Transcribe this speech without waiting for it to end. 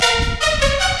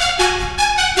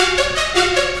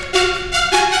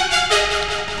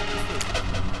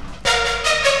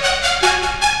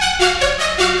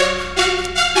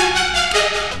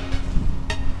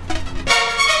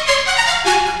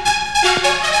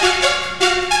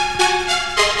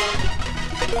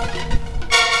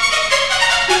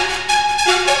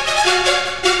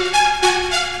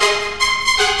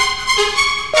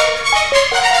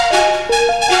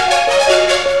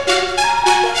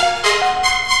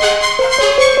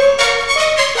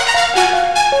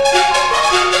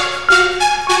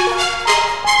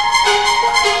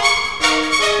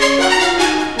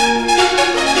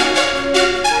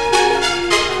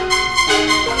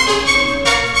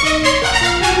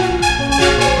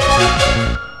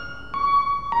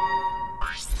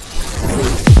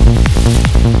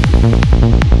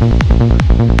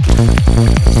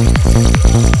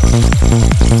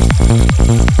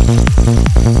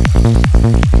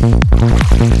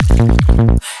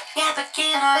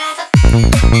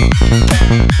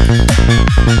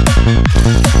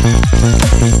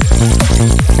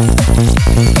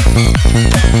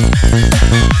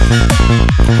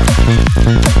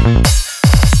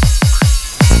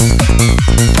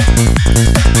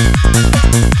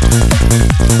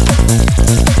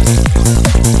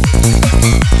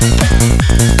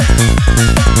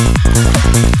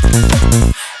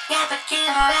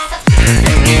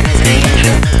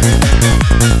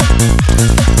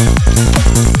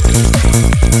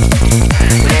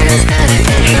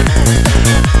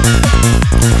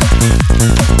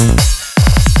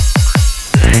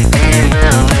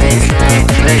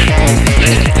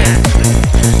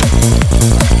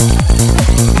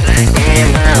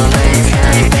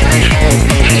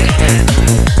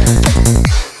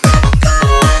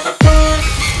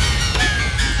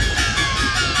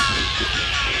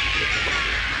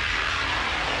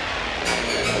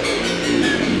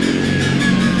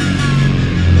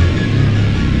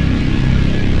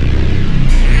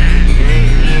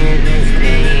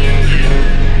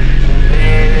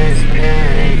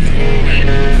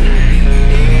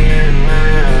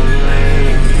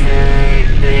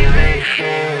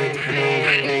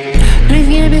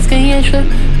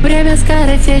Время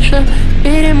скоротечно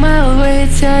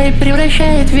перемалывается и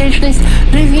превращает в вечность.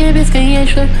 Жизнь не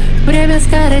бесконечна. Время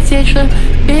скоротечно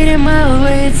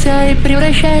перемалывается и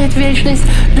превращает в вечность.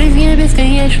 Жизнь не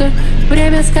бесконечна.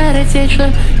 Время скоротечно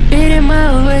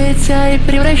перемалывается и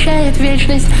превращает в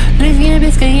вечность. Жизнь не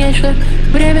бесконечна.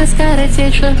 Время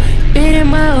скоротечно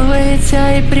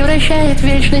перемалывается и превращает в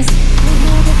вечность.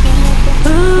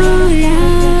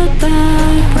 Я так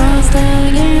просто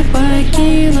не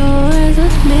покину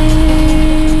этот мир.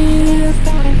 Я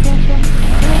так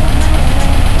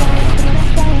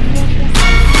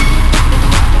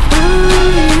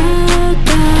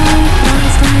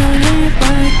просто не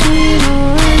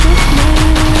покину этот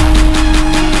мир.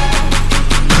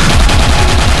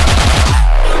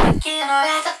 Покину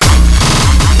этот.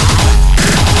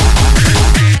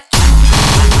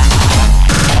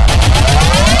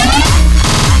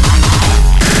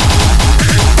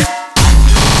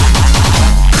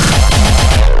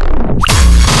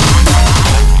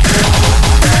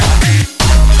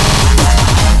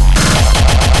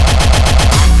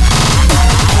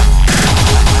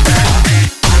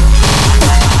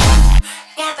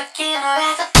 Я покину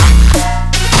этот.